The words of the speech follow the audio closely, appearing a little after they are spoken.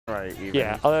Right, even.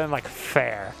 Yeah, other than like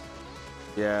fair.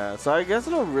 Yeah, so I guess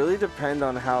it'll really depend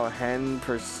on how Hen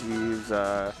perceives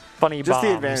Funny just bombs.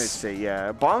 the advantage state,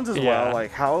 yeah. Bombs as well,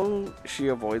 like how she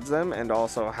avoids them and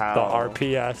also how the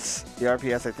RPS. The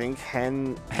RPS, I think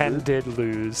Hen did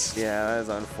lose. Yeah, that is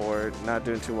unfortunate. Not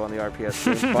doing too well in the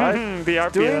RPS game, but the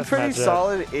RPS doing pretty matchup.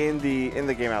 solid in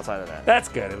the game outside of that. That's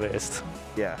good at least.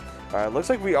 Yeah. All right, looks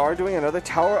like we are doing another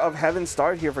Tower of Heaven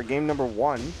start here for game number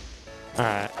 1. All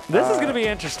right, this is going to be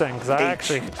interesting because I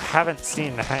actually haven't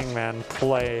seen Hangman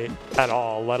play at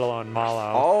all, let alone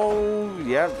Malo. Oh,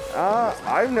 yeah.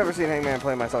 I've never seen Hangman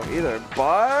play myself either,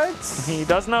 but he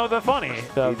does know the funny. He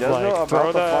does know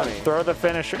about the funny. Throw the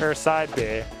finisher side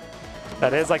B.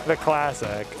 That is like the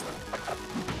classic.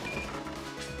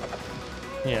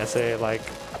 Yeah, say like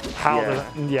how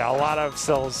a lot of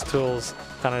Cell's tools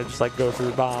kind of just like go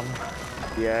through bomb.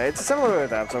 Yeah, it's similar with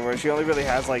that, so where she only really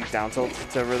has like down tilt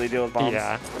to really deal with bombs.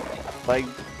 Yeah. Like,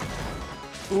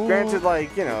 granted,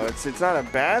 like, you know, it's not a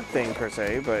bad thing per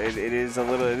se, but it is a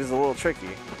little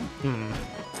tricky. Yeah.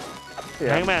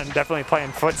 Hangman definitely playing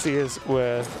footsies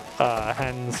with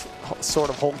Hen's sort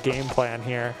of whole game plan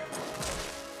here.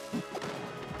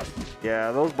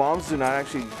 Yeah, those bombs do not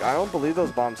actually. I don't believe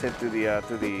those bombs hit through the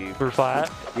Through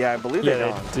flat? Yeah, I believe they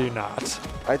don't. They do not.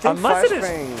 I think unless it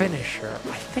is finisher.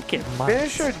 I think it might.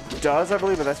 Finisher does, I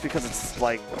believe, but that's because it's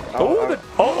like.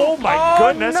 Oh my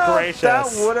goodness gracious! That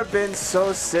would have been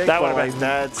so sick. That would have been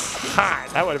that's hot.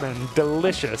 That would have been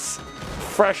delicious,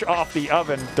 fresh off the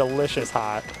oven, delicious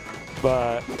hot.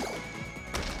 But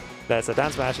that's a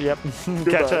down smash. Yep.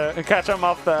 catch him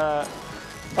off the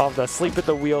sleep at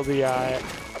the wheel DI.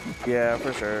 Yeah,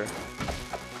 for sure.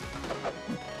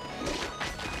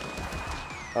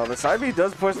 Oh, the side B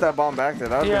does push that bomb back there.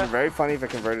 That would have been very funny if it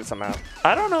converted somehow.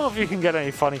 I don't know if you can get any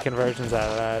funny conversions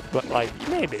out of that, but like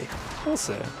maybe. We'll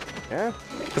see. Yeah.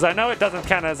 Because I know it doesn't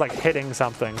count as like hitting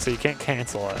something, so you can't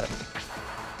cancel it.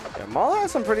 Yeah, Mala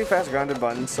has some pretty fast grounded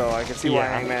buttons, so I can see why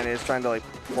Hangman is trying to like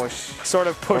push. Sort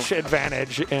of push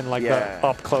advantage in like the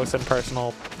up close and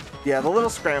personal. Yeah, the little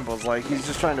scrambles, like he's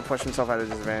just trying to push himself out of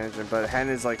disadvantage, but Hen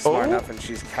is like smart enough and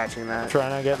she's catching that.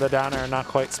 Trying to get the downer, not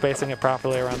quite spacing it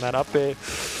properly around that up B.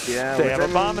 Yeah. They have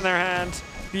a bomb in their hand.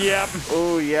 Yep.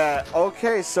 Oh, yeah.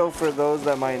 Okay, so for those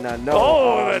that might not know.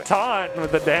 Oh, the taunt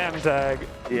with the damn tag.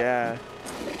 Yeah.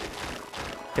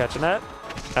 Catching it.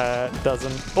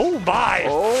 Doesn't. Oh, my.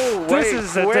 Oh, wait. This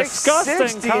is a disgusting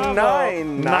 69. combo.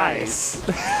 Nice.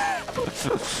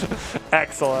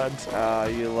 Excellent.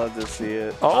 You love to see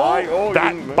it. Oh,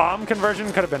 that bomb conversion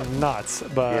could have been nuts,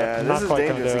 but yeah, not this is quite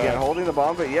dangerous. Again, holding the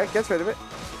bomb, but yeah, gets rid of it.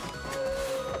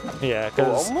 Yeah,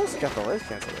 because almost got the ledge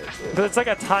cancel there too. But it's like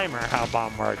a timer how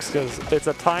bomb works, because it's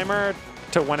a timer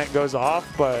to when it goes off,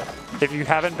 but if you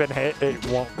haven't been hit, it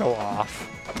won't go off.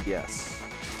 Yes.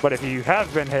 But if you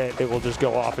have been hit, it will just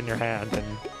go off in your hand,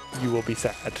 and you will be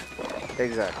sad.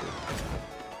 Exactly.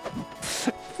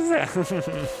 I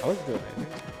was good.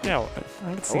 Yeah,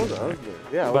 I can see that.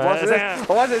 Yeah,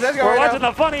 we're watching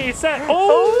the funny set.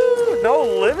 Oh, no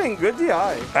living. Good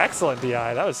DI. Excellent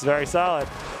DI. That was very solid.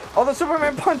 Oh, the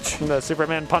Superman punch. The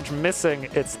Superman punch missing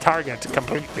its target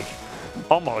completely.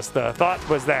 Almost. The thought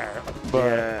was there. But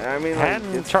yeah, I mean,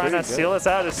 Hen trying to seal us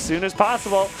out as soon as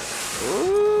possible.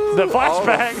 Ooh, the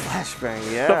flashbang. The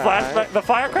flashbang, yeah. The flashbang. The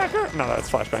firecracker? No, that's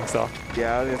flashbang still.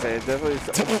 Yeah, I was going to say, it definitely.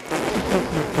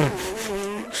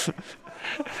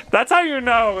 That's how you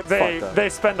know they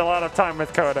spend a lot of time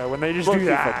with Koda when they just do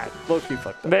that. Low-key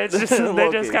fucked up. They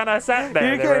just kind of sat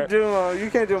there. You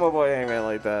can't do my boy Hangman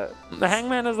like that. The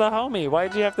Hangman is the homie.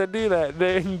 Why'd you have to do that?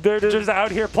 They're just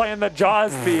out here playing the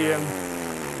Jaws theme.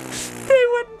 They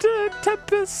went to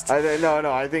Tempest.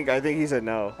 No. I think he said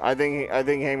no. I think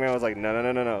Hangman was like no.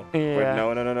 Yeah.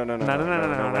 No. No, not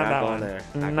going there.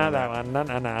 Not that one.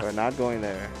 No. We're not going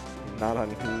there. Not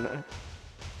on.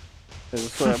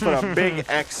 Put a big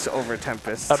X over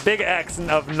Tempest. A big X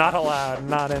of not allowed,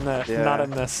 not in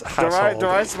this household.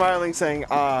 Darai smiling, saying,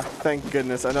 thank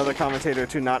goodness, another commentator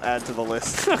to not add to the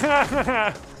list.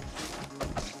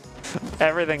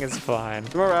 Everything is fine.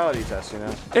 It's a morality test, you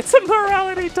know. It's a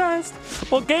morality test.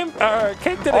 Well, Cake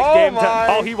did a game test.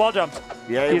 Oh, he wall jumped.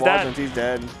 Yeah, he's dead. He's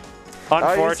dead.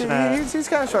 Unfortunate. He's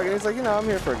kind of shrugging. He's like, I'm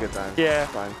here for a good time. Yeah.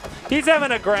 It's fine. He's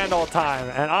having a grand old time,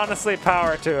 and honestly,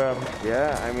 power to him.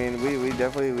 Yeah, I mean, we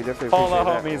definitely appreciate all the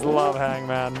that. homies love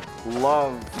Hangman.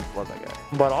 Love that guy.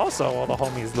 But also, all the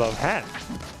homies love Hen.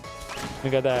 We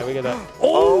got that.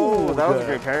 Oh, that was a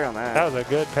great parry on that. That was a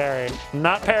good parry.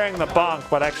 Not parrying the bonk,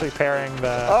 but actually parrying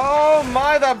the. Oh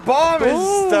my! That bomb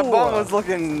was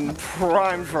looking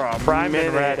primed for a minute. Primed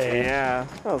and ready. Yeah,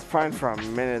 that was primed for a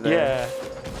minute there. Yeah,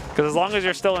 Because as long as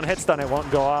you're still in hit stun, it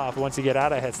won't go off. Once you get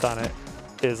out of hit stun, it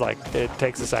is like, it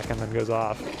takes a second and goes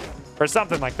off. Or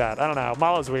something like that. I don't know.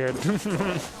 Malo's weird.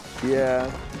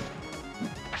 Yeah.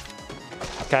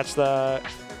 Catch the...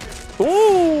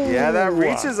 Ooh! Yeah, that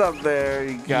reaches up there.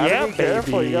 You gotta be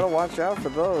careful. Baby. You gotta watch out for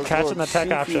those. Catching the tech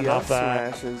option off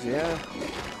that. Smashes. Yeah.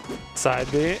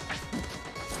 Side B.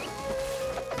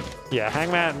 Yeah,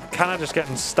 Hangman kind of just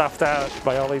getting stuffed out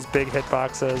by all these big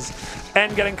hitboxes.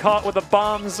 And getting caught with the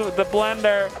bombs with the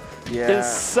blender is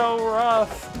so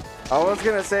rough. I was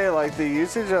gonna say, like, the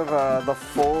usage of the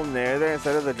full nair there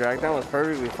instead of the drag down was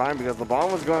perfectly fine because the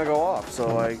bomb was gonna go off.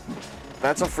 So, like,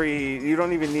 that's a free, you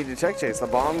don't even need to tech chase. The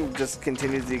bomb just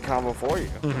continues the combo for you.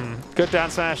 Good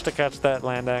down smash to catch that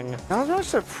landing. Down smash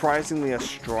surprisingly a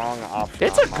strong option.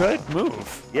 It's a good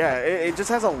move. Yeah, it just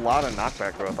has a lot of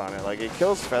knockback growth on it. Like, it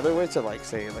kills featherweights at, like,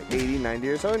 say, like 80, 90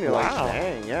 or so, and you're like,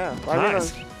 dang, yeah.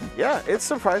 Nice. I mean, yeah, it's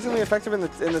surprisingly effective in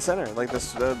the center, like the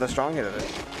strong hit of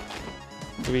it.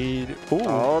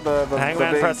 Oh, the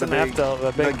Hangman pressing F tilt,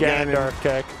 the big Ganondorf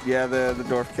kick. Yeah, the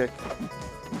dwarf kick.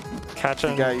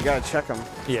 Catching. You gotta check him.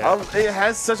 Yeah. It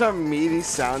has such a meaty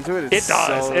sound to it. It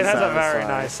does. So it has a very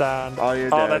nice sound. Oh, you're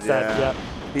dead. That's dead. Yep.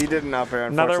 He did an up air.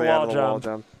 Another wall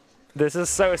jump. This is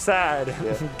so sad.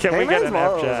 Yeah. Can we get an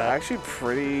F jab? Actually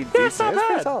pretty decent. It's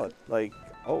pretty solid. Like,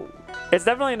 It's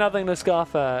definitely nothing to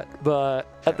scoff at, but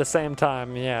at the same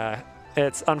time, yeah.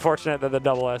 It's unfortunate that the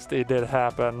double SD did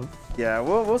happen. Yeah,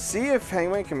 we'll see if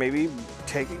Hangman can maybe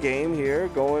take a game here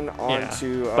going on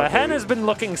to... But Hen has been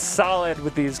looking solid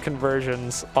with these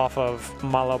conversions off of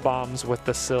Malo bombs with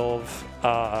the Sylv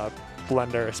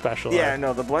blender especially. Yeah,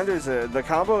 no, the blenders, the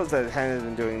combos that Hen has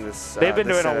been doing this... They've been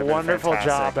doing a wonderful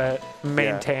job at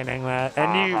maintaining that.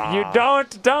 And you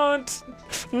don't...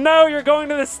 No, you're going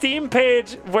to the Steam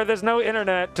page where there's no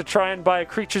internet to try and buy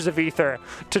Creatures of Aether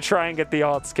to try and get the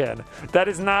alt skin. That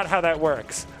is not how that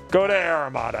works. Go to Air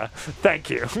Armada. Thank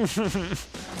you.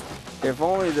 If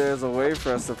only there's a way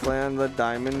for us to play on the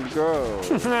Diamond Grove.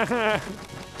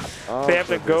 They have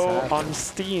to go on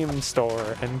Steam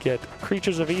store and get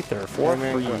Creatures of Aether for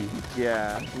free.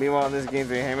 Yeah. Meanwhile, in this game,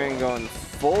 Hangman going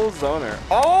full zoner.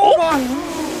 Oh my!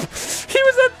 He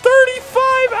was at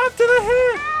 35 after the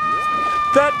hit!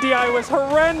 That DI was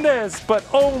horrendous, but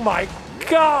oh my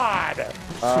god!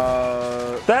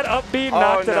 That up B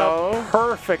knocked it up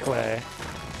perfectly.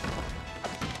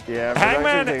 Yeah,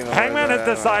 Hangman has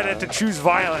decided to choose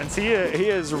violence. He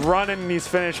is running these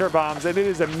finisher bombs, and it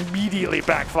is immediately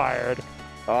backfired.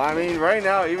 Oh, I mean, right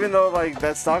now, even though like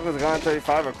that stock was gone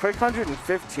 35, a quick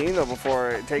 115 though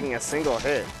before taking a single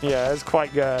hit. Yeah, it's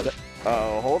quite good.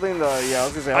 Holding the I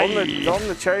was gonna say holding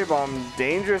the cherry bomb,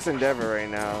 dangerous endeavor right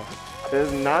now. It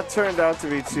has not turned out to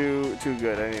be too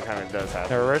good anytime it does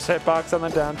happen. A reverse hitbox on the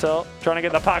down tilt. Trying to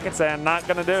get the pocket sand, not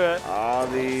gonna do it.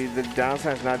 The down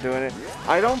smash not doing it.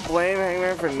 I don't blame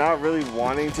Hangman for not really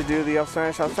wanting to do the up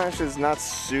smash. Up smash is not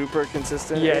super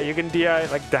consistent. Yeah, you can DI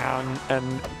like down,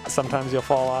 and sometimes you'll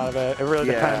fall out of it. It really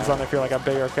depends on if you're like a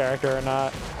bigger character or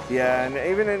not. Yeah, and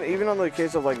even on the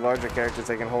case of like larger characters,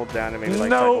 they can hold down and maybe like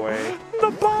tuck away.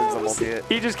 The bombs!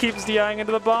 He just keeps DIing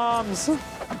into the bombs.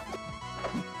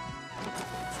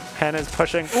 Hen is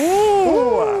pushing.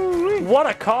 Ooh! What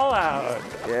a call out!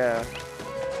 Yeah.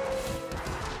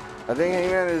 I think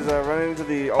Hangman is running into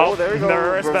the... there we go. The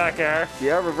reverse back air.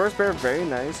 Yeah, reverse bair, very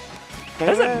nice.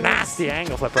 That's a nasty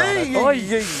angle flipper on it.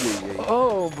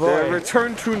 Oh boy. The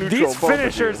return to neutral. These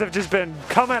finishers have just been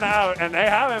coming out and they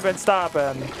haven't been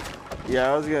stopping.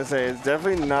 Yeah, I was going to say, it's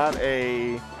definitely not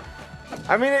a...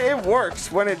 I mean, it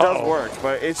works when it does work,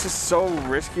 but it's just so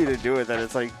risky to do it that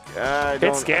it's like,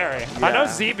 it's scary. Yeah. I know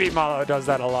ZB Malo does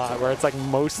that a lot, where it's like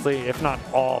mostly, if not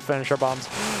all, finisher bombs.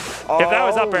 If that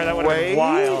was up there, that would have been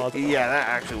wild. Yeah, that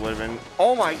actually would have been.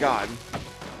 Oh my god.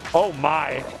 Oh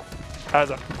my. That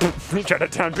was a... He tried to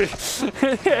down B.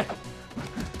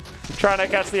 Trying to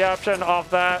catch the option off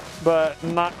that, but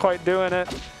not quite doing it.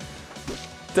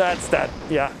 That's dead.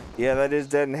 Yeah. Yeah, that is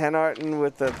dead. And HenArten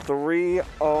with the 3-0.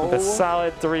 The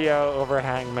solid 3-0 over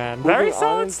Hangman. Very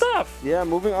solid stuff. Yeah,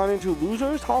 moving on into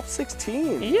losers top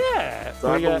 16. Yeah.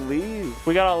 So I believe.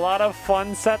 We got a lot of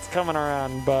fun sets coming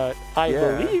around, but I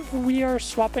believe we are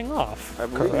swapping off.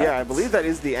 I believe that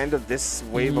is the end of this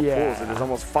wave of pools. It is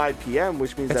almost 5 p.m.,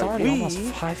 which means it's already almost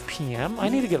 5 p.m. I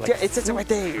need to get like it says it right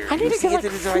there. I need to get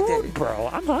like food, bro.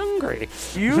 I'm hungry.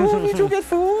 You need to get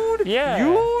food. Yeah.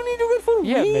 You need to get food.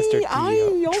 Yeah, Mr.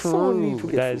 I also need to get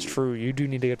food. That is true. You do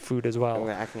need to get food as well. I'm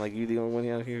acting like you're the only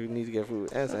one out here who needs to get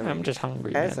food. I'm just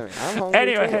hungry. I'm hungry.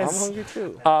 Anyways, too. I'm hungry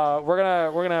too.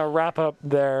 We're gonna wrap up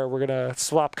there. We're gonna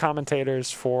swap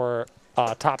commentators for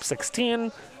top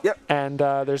 16. Yep. And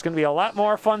there's going to be a lot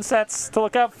more fun sets to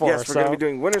look out for. Yes, we're going to be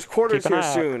doing winners quarters keep an here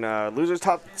eye soon. Losers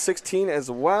top 16 as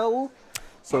well.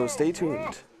 So stay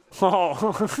tuned.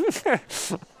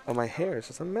 Oh. Oh, my hair is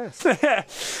just a mess.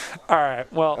 All right.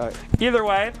 Well, either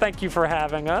way, thank you for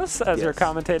having us as your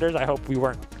commentators. I hope we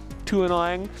weren't too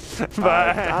annoying,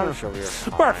 but I'm sure we're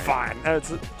fine. we're fine.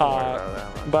 It's,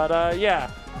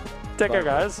 yeah, take care,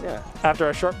 guys. Yeah. After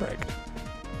a short break.